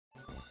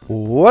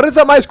What is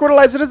up, my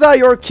Squirtleites? It is I,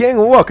 your king,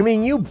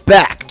 welcoming you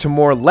back to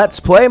more Let's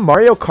Play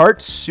Mario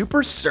Kart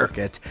Super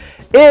Circuit.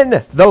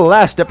 In the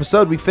last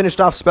episode, we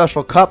finished off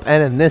Special Cup,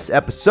 and in this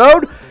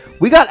episode,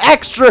 we got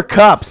extra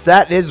cups.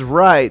 That is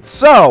right.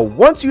 So,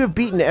 once you have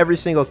beaten every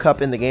single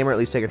cup in the game, or at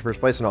least taken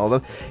first place in all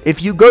of them,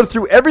 if you go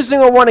through every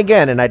single one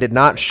again, and I did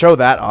not show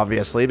that,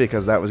 obviously,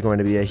 because that was going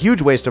to be a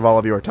huge waste of all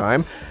of your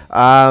time,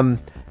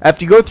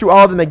 after you go through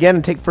all of them again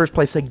and take first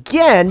place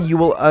again, you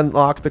will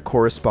unlock the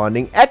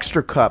corresponding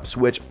extra cups,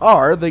 which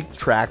are the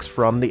tracks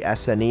from the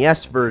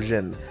SNES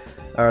version,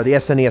 or the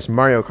SNES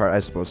Mario Kart, I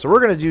suppose. So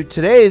we're going to do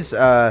today's,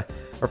 or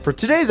for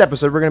today's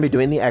episode, we're going to be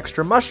doing the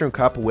extra mushroom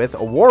cup with a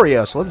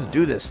Wario. So let's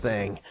do this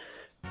thing.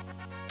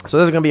 So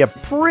this is going to be a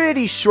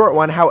pretty short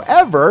one.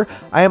 However,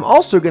 I am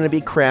also going to be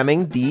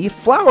cramming the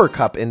flower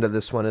cup into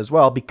this one as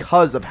well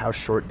because of how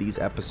short these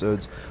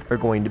episodes are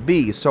going to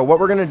be. So what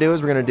we're going to do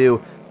is we're going to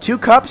do 2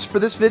 cups for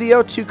this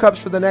video, 2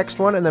 cups for the next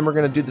one, and then we're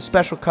going to do the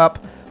special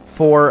cup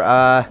for,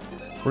 we're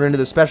going to do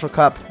the special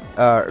cup,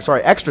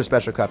 extra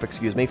special cup,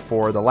 excuse me,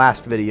 for the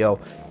last video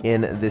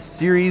in this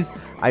series.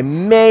 I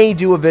may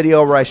do a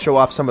video where I show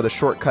off some of the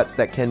shortcuts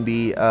that can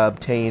be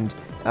obtained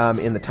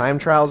in the time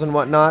trials and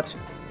whatnot.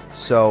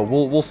 So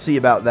we'll see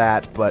about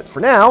that, but for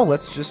now,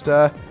 let's just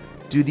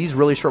do these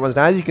really short ones.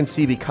 Now, as you can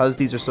see, because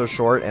these are so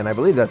short, and I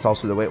believe that's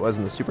also the way it was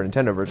in the Super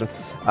Nintendo version,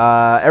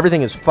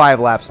 everything is 5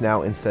 laps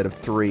now instead of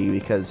 3,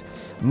 because,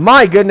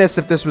 my goodness,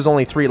 if this was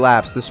only 3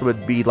 laps, this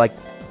would be, like,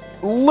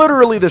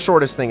 literally the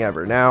shortest thing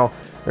ever. Now,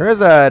 there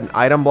is an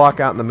item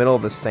block out in the middle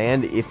of the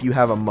sand if you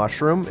have a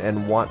mushroom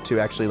and want to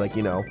actually, like,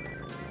 you know,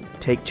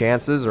 take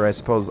chances, or I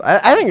suppose,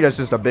 I think it's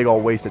just a big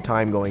old waste of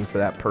time going for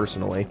that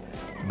personally,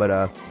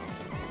 but,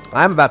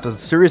 I'm about to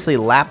seriously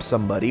lap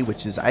somebody,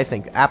 which is, I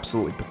think,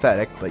 absolutely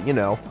pathetic, but, you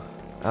know.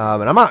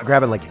 And I'm not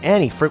grabbing, like,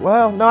 any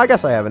well, no, I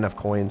guess I have enough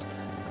coins.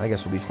 I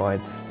guess we'll be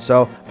fine.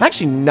 So, I'm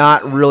actually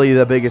not really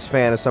the biggest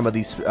fan of some of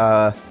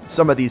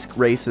these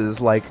races.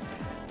 Like,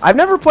 I've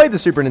never played the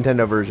Super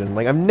Nintendo version.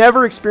 Like, I've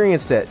never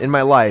experienced it in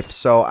my life,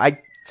 so I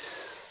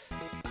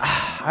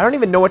don't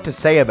even know what to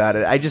say about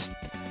it.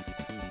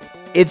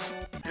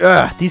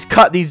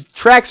 These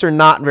tracks are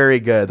not very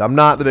good. I'm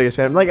not the biggest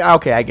fan. I'm like,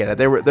 okay, I get it.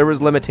 There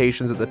was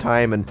limitations at the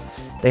time, and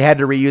they had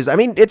to reuse. I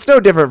mean, it's no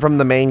different from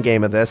the main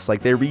game of this.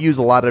 Like, they reuse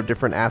a lot of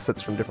different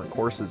assets from different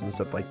courses and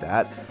stuff like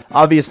that.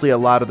 Obviously, a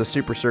lot of the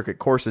Super Circuit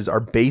courses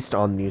are based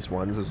on these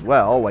ones as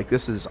well. Like,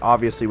 this is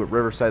obviously what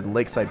Riverside and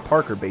Lakeside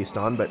Park are based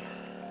on, but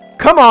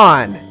come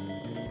on!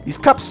 These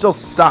cups still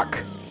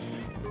suck.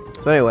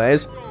 So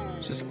anyways,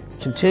 let's just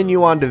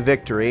continue on to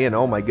victory, and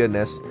oh my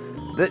goodness.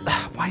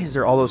 Why is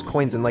there all those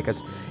coins in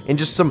in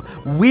just some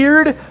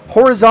weird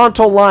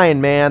horizontal line,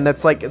 man?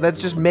 That's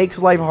just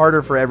makes life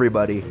harder for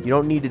everybody. You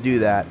don't need to do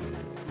that.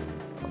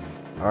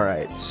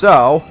 Alright,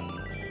 so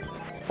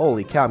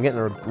holy cow, I'm getting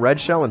a red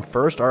shell in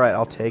first. Alright,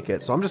 I'll take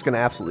it. So I'm just gonna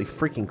absolutely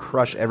freaking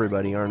crush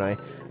everybody, aren't I?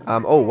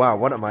 Oh wow,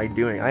 what am I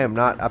doing? I am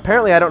not,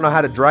 apparently I don't know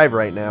how to drive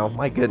right now.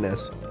 My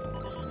goodness.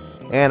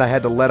 And I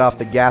had to let off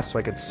the gas so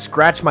I could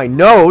scratch my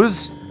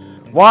nose.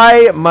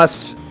 Why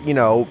must, you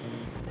know,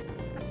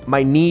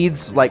 my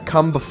needs like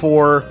come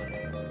before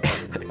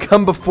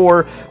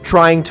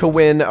trying to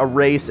win a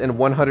race in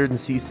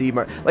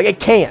 100cc like it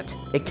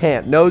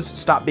can't. Nose,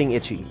 stop being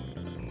itchy.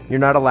 You're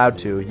not allowed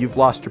to. You've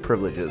lost your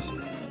privileges.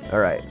 All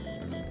right,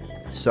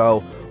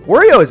 so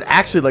Wario is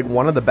actually like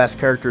one of the best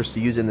characters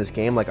to use in this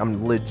game. Like,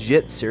 I'm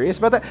legit serious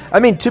about that. I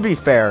mean, to be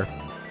fair,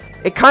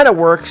 it kind of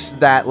works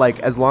that, like,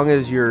 as long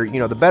as you're, you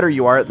know, the better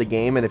you are at the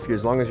game, and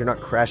as long as you're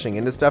not crashing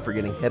into stuff or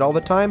getting hit all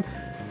the time,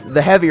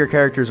 the heavier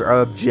characters are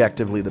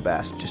objectively the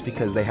best, just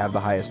because they have the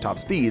highest top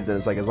speeds, and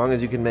it's like, as long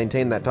as you can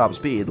maintain that top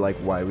speed, like,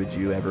 why would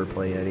you ever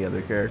play any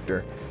other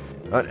character?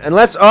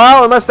 Unless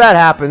that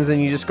happens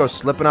and you just go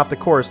slipping off the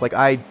course like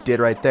I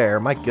did right there.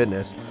 My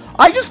goodness.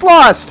 I just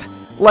lost,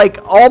 like,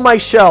 all my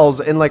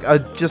shells in, like,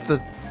 just the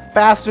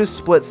fastest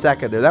split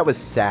second there. That was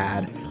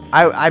sad.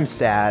 I'm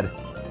sad.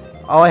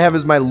 All I have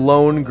is my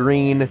lone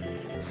green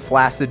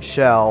flaccid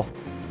shell.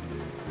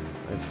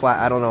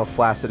 I don't know if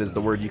flaccid is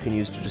the word you can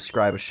use to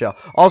describe a shell.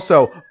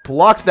 Also,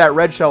 blocked that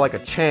red shell like a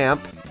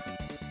champ.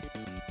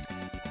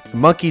 The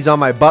monkey's on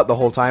my butt the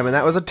whole time, and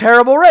that was a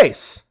terrible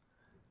race.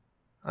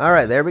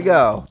 Alright, there we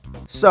go.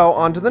 So,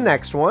 on to the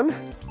next one.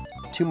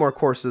 2 more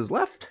courses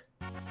left.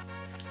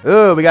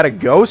 Oh, we got a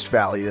Ghost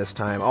Valley this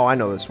time. Oh, I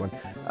know this one.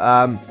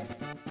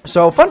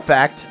 So, fun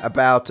fact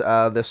about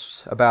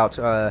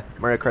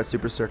Mario Kart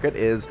Super Circuit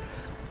is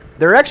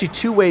there are actually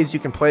 2 ways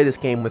you can play this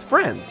game with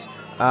friends.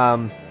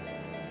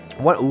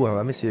 Ooh,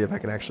 let me see if I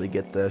can actually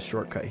get the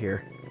shortcut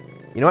here.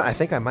 You know what? I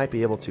think I might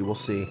be able to. We'll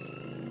see.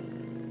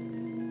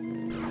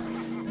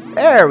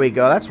 There we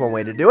go. That's one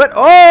way to do it.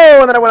 Oh,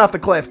 and then I went off the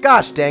cliff.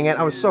 Gosh dang it.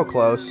 I was so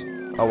close.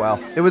 Oh,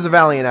 well. It was a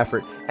valiant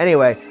effort.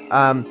 Anyway,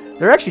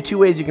 there are actually 2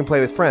 ways you can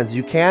play with friends.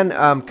 You can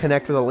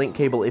connect with a link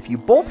cable if you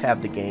both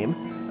have the game.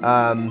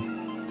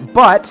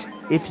 But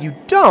if you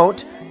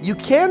don't, you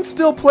can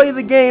still play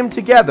the game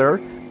together.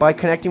 by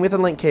connecting with a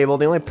link cable.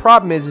 The only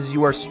problem is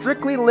you are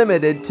strictly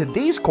limited to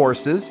these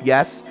courses.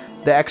 Yes,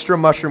 the extra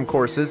mushroom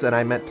courses, and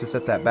I meant to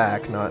set that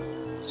back, not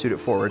suit it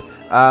forward.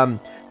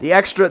 The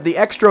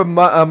extra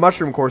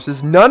mushroom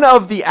courses, none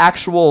of the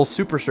actual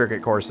Super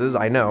Circuit courses.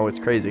 I know, it's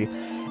crazy.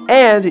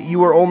 And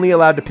you are only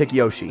allowed to pick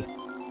Yoshi.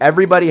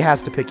 Everybody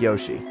has to pick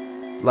Yoshi.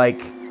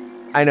 Like,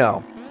 I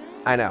know.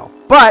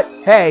 But,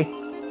 hey,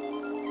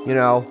 you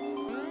know,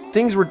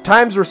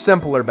 times were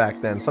simpler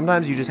back then.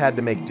 Sometimes you just had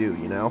to make do,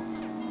 you know?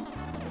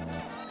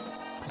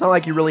 It's not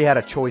like you really had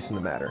a choice in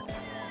the matter.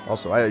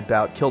 Also, I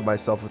about killed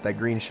myself with that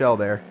green shell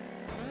there.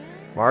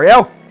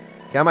 Mario,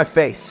 get out of my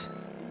face.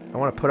 I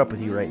want to put up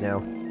with you right now.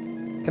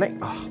 Can I?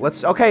 Oh,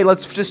 let's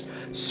just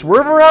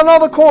swerve around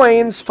all the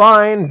coins.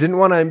 Fine. Didn't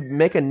want to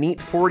make a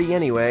neat 40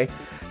 anyway.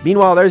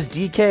 Meanwhile, there's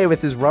DK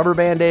with his rubber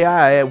band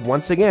AI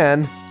once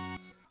again.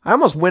 I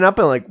almost went up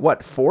in like, what,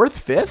 4th,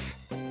 5th?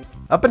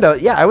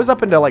 I was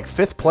up into like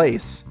 5th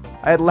place.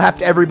 I had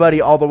lapped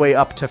everybody all the way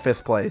up to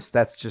 5th place.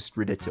 That's just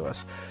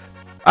ridiculous.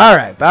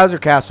 Alright, Bowser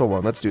Castle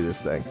 1. Let's do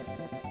this thing.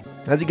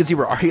 As you can see,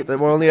 we're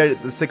only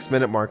at the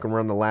 6-minute mark and we're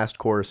on the last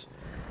course.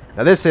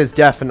 Now this is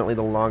definitely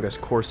the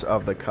longest course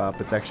of the cup.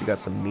 It's actually got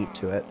some meat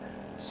to it.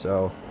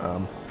 So,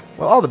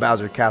 well, all the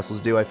Bowser Castles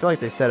do. I feel like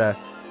they set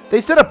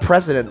a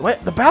precedent.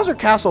 The Bowser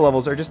Castle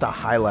levels are just a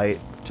highlight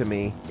to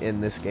me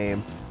in this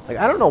game. Like,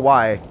 I don't know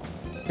why.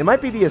 It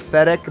might be the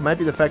aesthetic. It might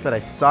be the fact that I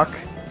suck.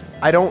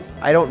 I don't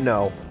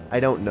know. I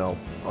don't know,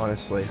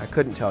 honestly. I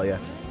couldn't tell you.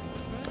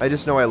 I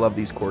just know I love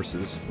these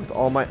courses with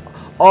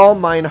all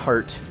mine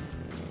heart.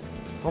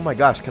 Oh my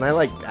gosh, can I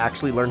like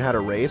actually learn how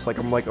to race? Like,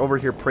 I'm like over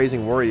here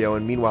praising Wario,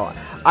 and meanwhile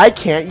I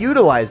can't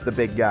utilize the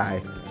big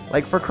guy.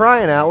 Like, for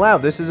crying out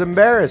loud, this is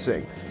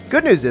embarrassing.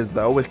 Good news is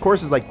though, with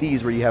courses like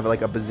these where you have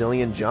like a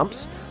bazillion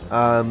jumps,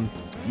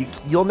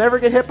 you'll never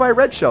get hit by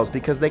red shells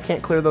because they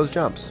can't clear those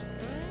jumps.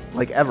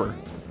 Like, ever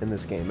in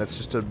this game. That's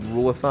just a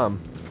rule of thumb.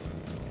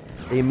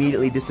 They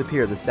immediately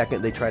disappear the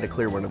second they try to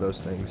clear one of those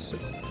things. So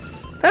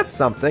that's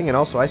something. And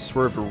also I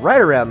swerved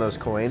right around those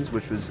coins,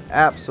 which was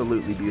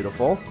absolutely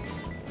beautiful.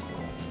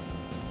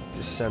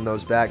 Just send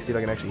those back, see if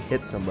I can actually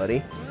hit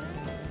somebody.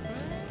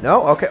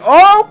 No? Okay.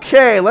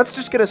 Okay, let's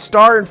just get a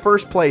star in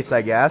first place,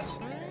 I guess.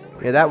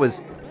 Yeah, that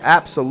was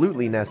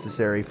absolutely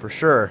necessary for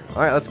sure.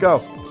 Alright, let's go.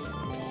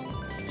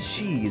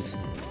 Jeez.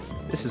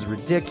 This is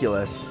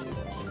ridiculous.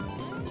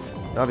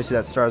 And obviously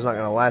that star is not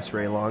going to last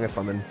very long if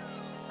I'm in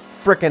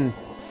frickin'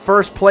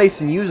 first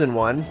place and using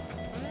one.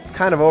 It's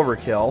kind of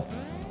overkill.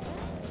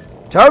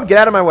 Toad, get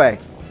out of my way.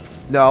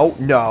 No,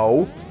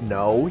 no,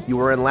 no. You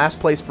were in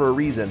last place for a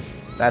reason.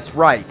 That's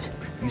right.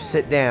 You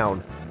sit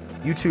down.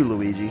 You too,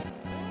 Luigi.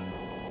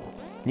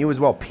 And you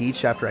as well,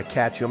 Peach, after I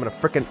catch you. I'm going to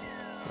frickin'...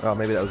 Oh,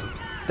 maybe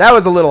that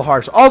was a little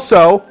harsh.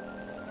 Also,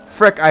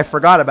 frick, I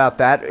forgot about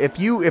that.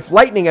 If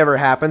lightning ever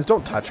happens...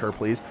 Don't touch her,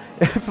 please.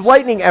 If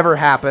lightning ever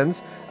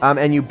happens...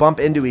 and you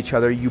bump into each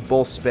other, you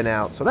both spin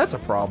out. So that's a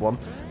problem.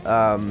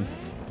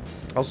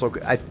 Also,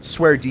 I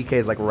swear DK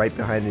is like right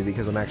behind me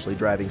because I'm actually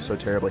driving so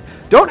terribly.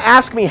 Don't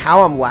ask me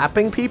how I'm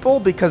lapping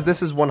people because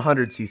this is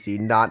 100cc,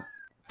 not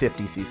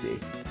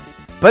 50cc.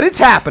 But it's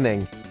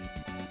happening.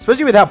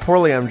 Especially with how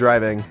poorly I'm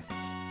driving.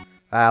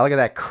 Look at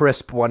that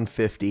crisp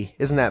 150.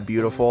 Isn't that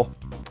beautiful?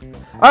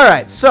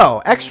 Alright,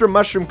 so Extra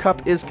Mushroom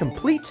Cup is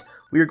complete.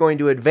 We are going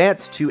to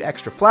advance to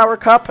Extra Flower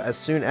Cup as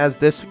soon as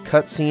this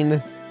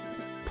cutscene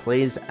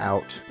plays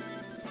out.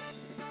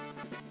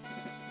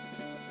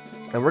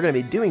 And we're going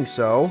to be doing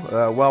so,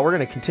 well, we're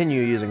going to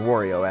continue using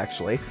Wario,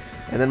 actually.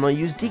 And then we'll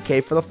use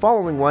DK for the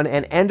following one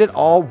and end it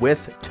all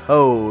with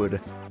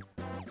Toad.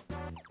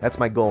 That's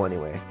my goal,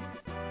 anyway.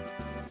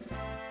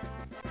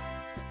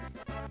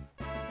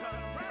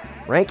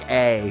 Rank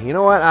A. You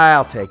know what?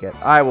 I'll take it.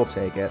 I will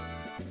take it.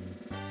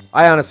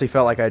 I honestly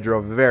felt like I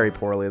drove very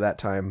poorly that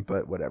time,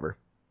 but whatever.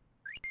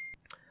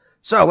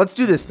 So, let's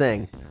do this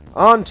thing.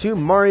 On to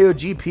Mario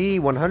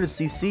GP,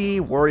 100cc,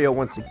 Wario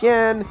once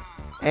again,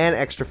 and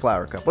Extra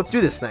Flower Cup. Let's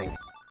do this thing.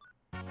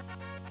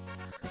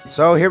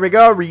 So here we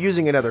go, we're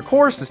using another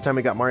course. This time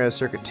we got Mario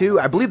Circuit 2.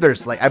 I believe there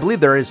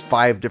is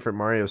 5 different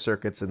Mario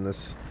circuits in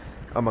this,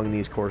 among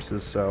these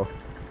courses, so.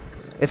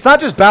 It's not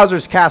just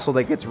Bowser's Castle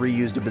that gets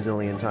reused a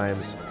bazillion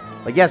times.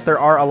 Like, yes, there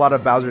are a lot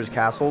of Bowser's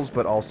Castles,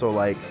 but also,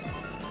 like,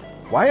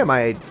 why am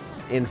I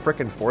in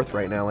frickin' 4th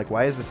right now? Like,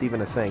 why is this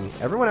even a thing?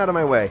 Everyone out of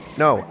my way.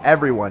 No,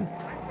 everyone.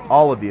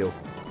 All of you.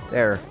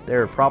 There,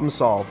 problem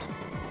solved.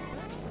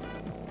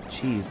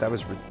 Jeez, that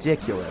was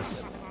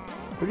ridiculous.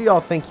 Who do y'all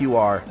think you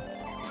are?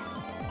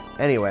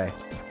 Anyway.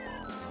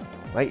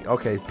 Like,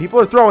 okay, people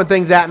are throwing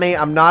things at me.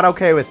 I'm not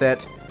okay with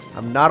it.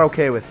 I'm not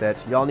okay with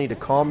it. Y'all need to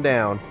calm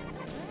down.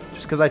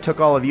 Just because I took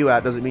all of you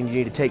out doesn't mean you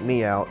need to take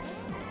me out.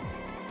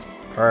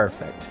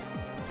 Perfect.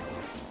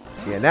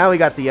 So yeah, now we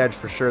got the edge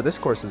for sure. This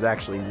course is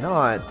actually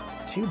not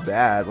too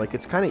bad. Like,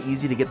 it's kind of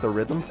easy to get the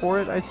rhythm for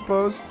it, I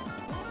suppose.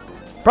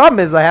 Problem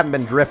is I haven't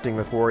been drifting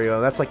with Wario.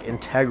 That's like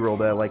integral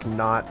to like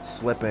not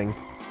slipping,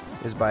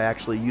 is by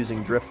actually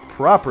using drift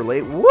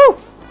properly. Woo!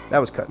 That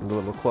was cutting a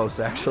little close,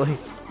 actually. You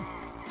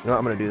know what?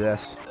 I'm gonna do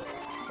this.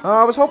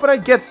 I was hoping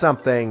I'd get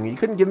something. You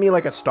couldn't give me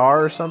like a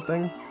star or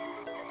something?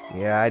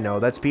 Yeah, I know.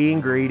 That's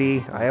being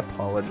greedy. I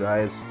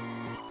apologize.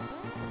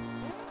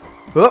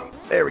 Oh,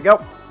 there we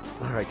go.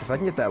 Alright, if I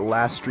can get that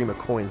last stream of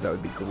coins, that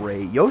would be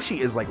great. Yoshi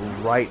is like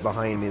right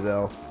behind me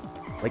though.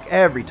 Like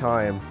every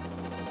time.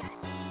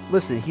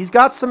 Listen, he's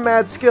got some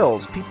mad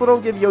skills. People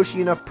don't give Yoshi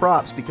enough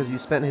props because he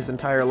spent his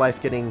entire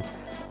life getting,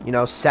 you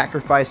know,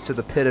 sacrificed to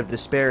the pit of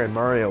despair in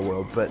Mario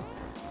World. But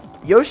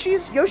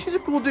Yoshi's a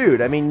cool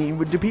dude. I mean,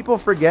 do people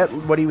forget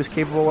what he was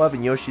capable of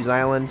in Yoshi's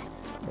Island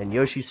and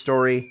Yoshi's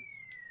Story?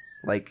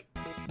 Like,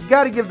 you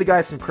gotta give the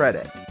guy some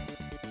credit.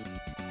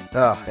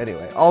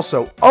 Anyway.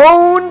 Also,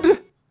 owned!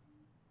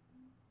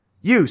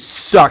 You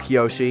suck,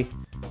 Yoshi.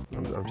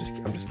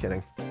 I'm just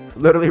kidding.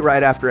 Literally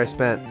right after I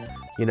spent,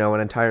 you know,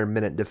 an entire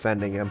minute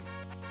defending him.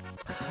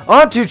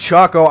 On to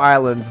Choco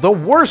Island, the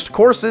worst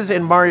courses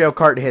in Mario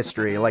Kart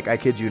history. Like, I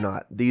kid you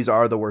not. These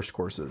are the worst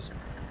courses.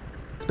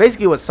 It's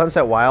basically what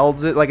Sunset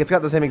Wilds is. Like, it's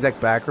got the same exact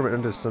background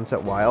into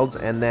Sunset Wilds,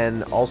 and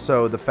then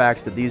also the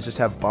fact that these just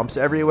have bumps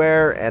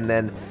everywhere, and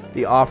then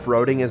the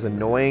off-roading is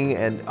annoying,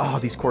 and, oh,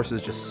 these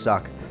courses just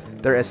suck.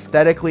 They're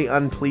aesthetically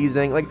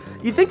unpleasing. Like,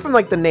 you think from,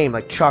 like, the name,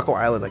 like, Choco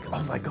Island, like,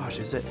 oh my gosh,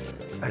 is it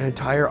an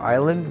entire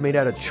island made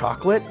out of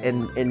chocolate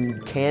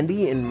and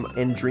candy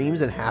and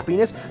dreams and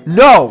happiness?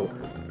 No!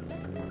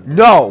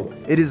 No!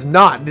 It is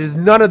not. It is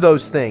none of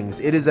those things.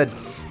 It is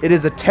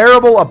a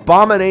terrible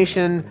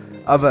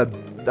abomination of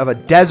a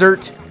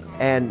desert,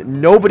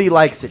 and nobody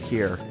likes it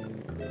here.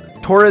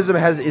 Tourism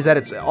is at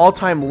its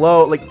all-time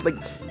low. Like,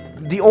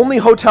 the only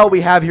hotel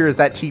we have here is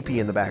that teepee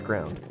in the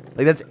background.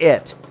 Like, that's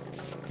it.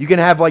 You can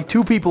have, like,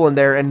 2 people in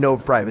there and no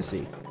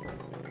privacy.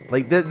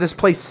 Like, this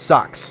place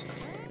sucks.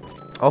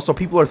 Also,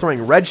 people are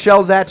throwing red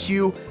shells at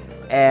you,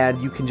 and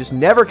you can just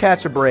never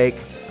catch a break.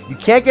 You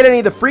can't get any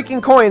of the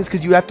freaking coins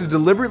because you have to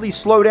deliberately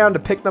slow down to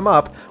pick them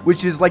up,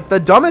 which is, like,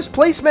 the dumbest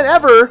placement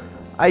ever.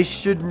 I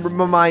should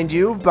remind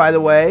you, by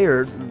the way,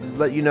 or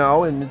let you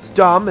know, and it's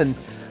dumb, and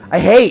I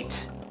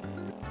hate.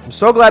 I'm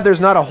so glad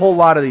there's not a whole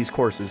lot of these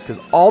courses, because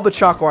all the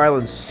Choco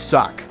Islands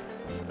suck.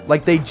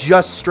 Like, they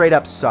just straight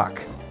up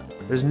suck.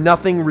 There's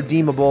nothing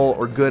redeemable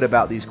or good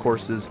about these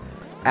courses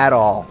at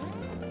all.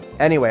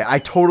 Anyway, I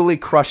totally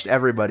crushed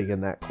everybody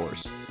in that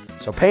course,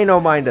 so pay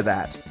no mind to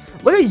that.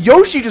 Look at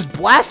Yoshi just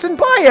blasting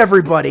by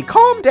everybody.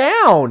 Calm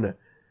down.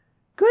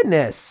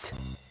 Goodness.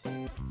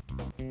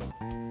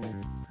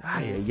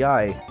 Ay, ay,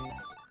 ay.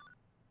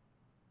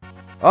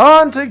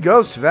 On to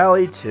Ghost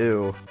Valley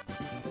 2.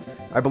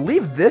 I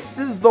believe this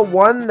is the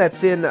one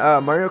that's in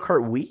Mario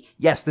Kart Wii?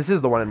 Yes, this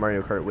is the one in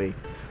Mario Kart Wii.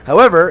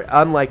 However,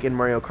 unlike in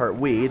Mario Kart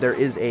Wii, there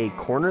is a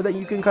corner that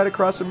you can cut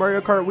across in Mario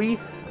Kart Wii.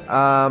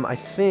 I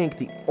think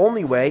the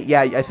only way...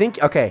 Yeah, I think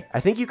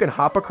you can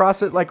hop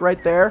across it, like,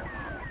 right there.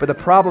 But the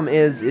problem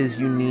is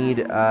you need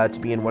to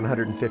be in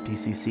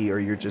 150cc or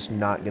you're just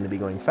not going to be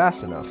going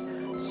fast enough.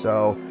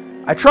 So,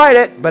 I tried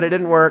it, but it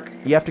didn't work.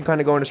 You have to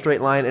kind of go in a straight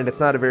line, and it's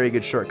not a very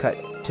good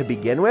shortcut to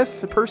begin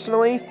with,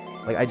 personally.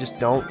 Like, I just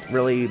don't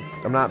really...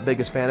 I'm not the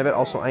biggest fan of it.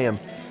 Also, I am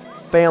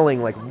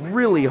failing, like,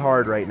 really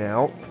hard right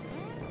now.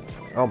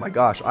 Oh my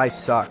gosh, I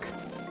suck.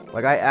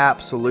 Like, I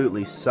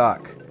absolutely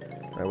suck.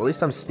 Alright, well, at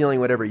least I'm stealing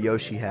whatever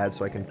Yoshi had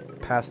so I can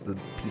pass the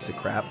piece of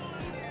crap.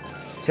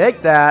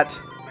 Take that.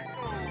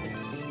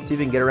 Let's see if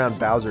we can get around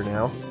Bowser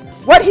now.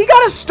 What? He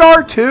got a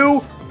star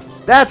too?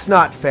 That's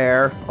not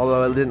fair.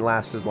 Although it didn't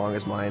last as long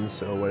as mine,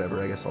 so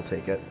whatever. I guess I'll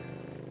take it.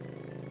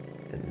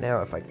 And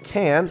now if I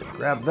can,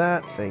 grab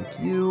that. Thank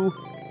you.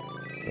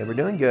 Yeah, we're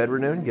doing good. We're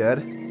doing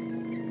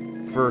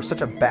good. For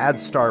such a bad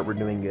start, we're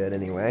doing good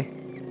anyway.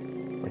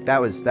 Like,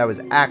 that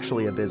was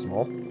actually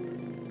abysmal.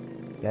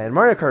 Yeah, in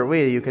Mario Kart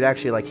Wii, you could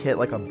actually, like, hit,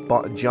 like,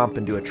 a jump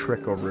and do a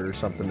trick over it or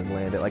something and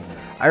land it. Like,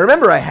 I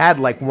remember I had,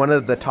 like, one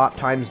of the top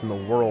times in the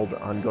world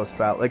on Ghost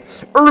Valley. Like,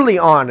 early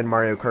on in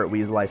Mario Kart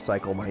Wii's life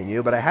cycle, mind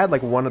you. But I had,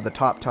 like, one of the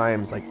top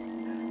times, like,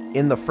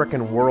 in the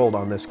frickin' world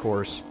on this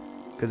course.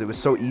 Because it was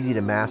so easy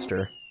to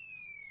master.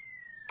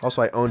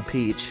 Also, I own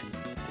Peach.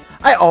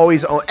 I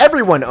always own...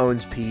 Everyone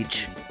owns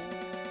Peach.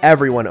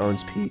 Everyone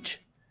owns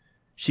Peach.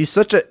 She's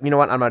such a... You know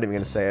what? I'm not even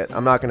going to say it.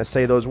 I'm not going to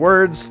say those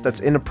words.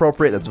 That's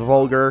inappropriate. That's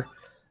vulgar.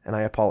 And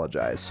I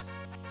apologize.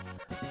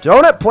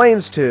 Donut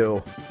Plains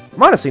 2.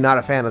 I'm honestly not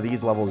a fan of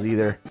these levels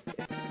either.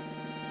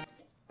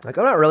 Like,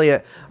 I'm not really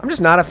I'm just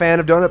not a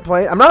fan of Donut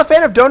Plains. I'm not a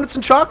fan of donuts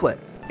and chocolate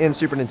in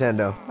Super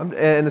Nintendo.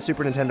 In the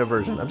Super Nintendo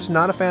version. I'm just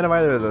not a fan of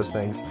either of those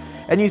things.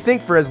 And you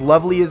think for as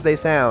lovely as they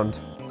sound,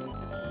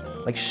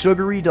 like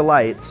sugary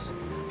delights.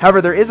 However,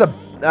 there is a...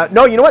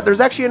 no, you know what? There's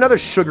actually another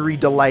sugary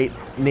delight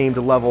named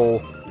level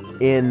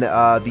in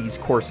these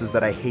courses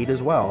that I hate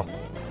as well.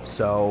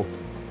 So,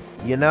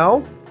 you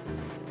know...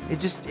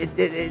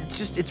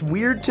 It's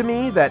weird to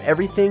me that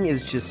everything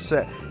is just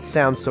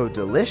sounds so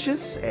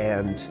delicious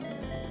and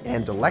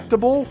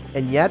delectable,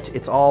 and yet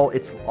it's all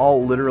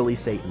literally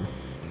Satan.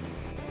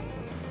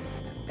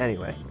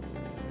 Anyway,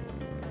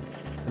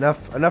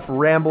 enough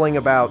rambling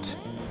about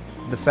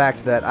the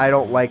fact that I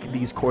don't like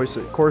these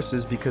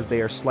courses because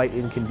they are slight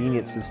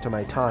inconveniences to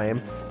my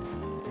time.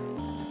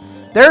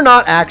 They're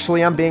not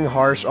actually. I'm being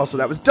harsh. Also,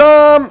 that was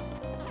dumb.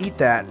 Eat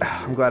that.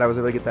 I'm glad I was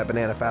able to get that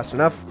banana fast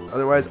enough.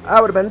 Otherwise,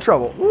 I would have been in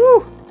trouble.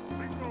 Woo!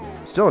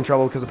 Still in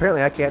trouble because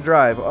apparently I can't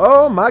drive.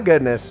 Oh my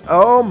goodness.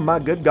 Oh my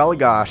good golly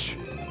gosh.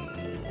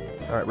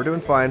 Alright, we're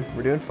doing fine.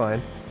 We're doing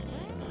fine.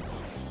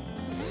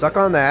 Suck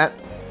on that.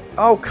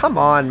 Oh, come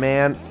on,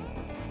 man.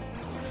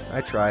 I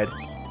tried.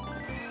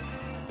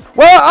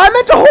 Well, I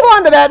meant to hold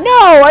on to that.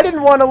 No, I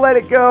didn't want to let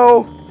it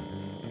go.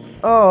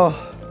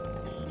 Oh.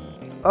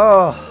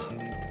 Oh.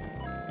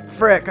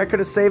 Frick, I could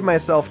have saved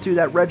myself too.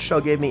 That red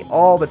shell gave me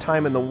all the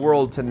time in the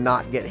world to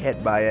not get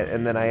hit by it,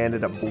 and then I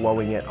ended up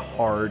blowing it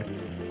hard.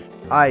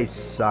 I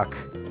suck.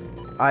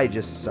 I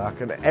just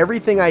suck. And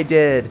everything I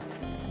did,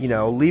 you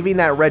know, leaving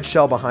that red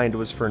shell behind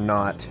was for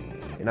naught.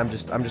 And I'm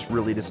just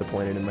really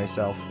disappointed in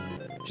myself.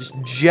 Just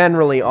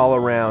generally all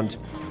around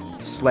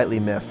slightly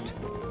miffed.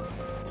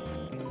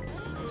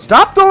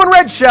 Stop throwing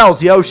red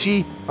shells,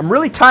 Yoshi! I'm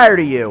really tired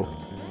of you.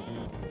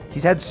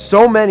 He's had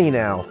so many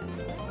now.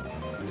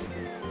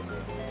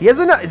 He has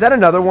is that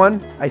another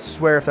one? I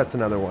swear if that's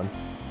another one.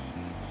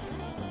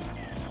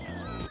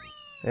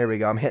 There we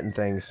go. I'm hitting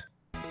things.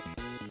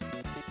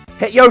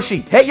 Hit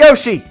Yoshi! Hit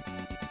Yoshi!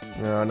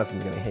 No,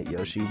 nothing's gonna hit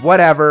Yoshi.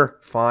 Whatever.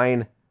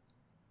 Fine.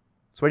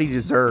 That's what he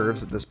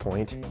deserves at this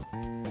point.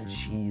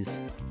 Jeez.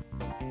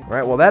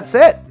 Alright, well that's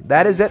it.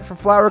 That is it for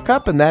Flower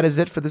Cup, and that is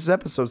it for this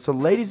episode. So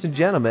ladies and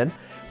gentlemen,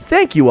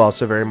 thank you all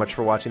so very much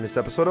for watching this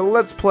episode of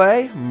Let's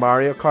Play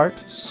Mario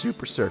Kart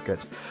Super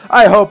Circuit.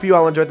 I hope you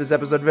all enjoyed this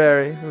episode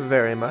very,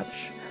 very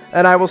much.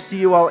 And I will see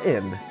you all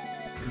in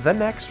the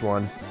next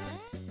one.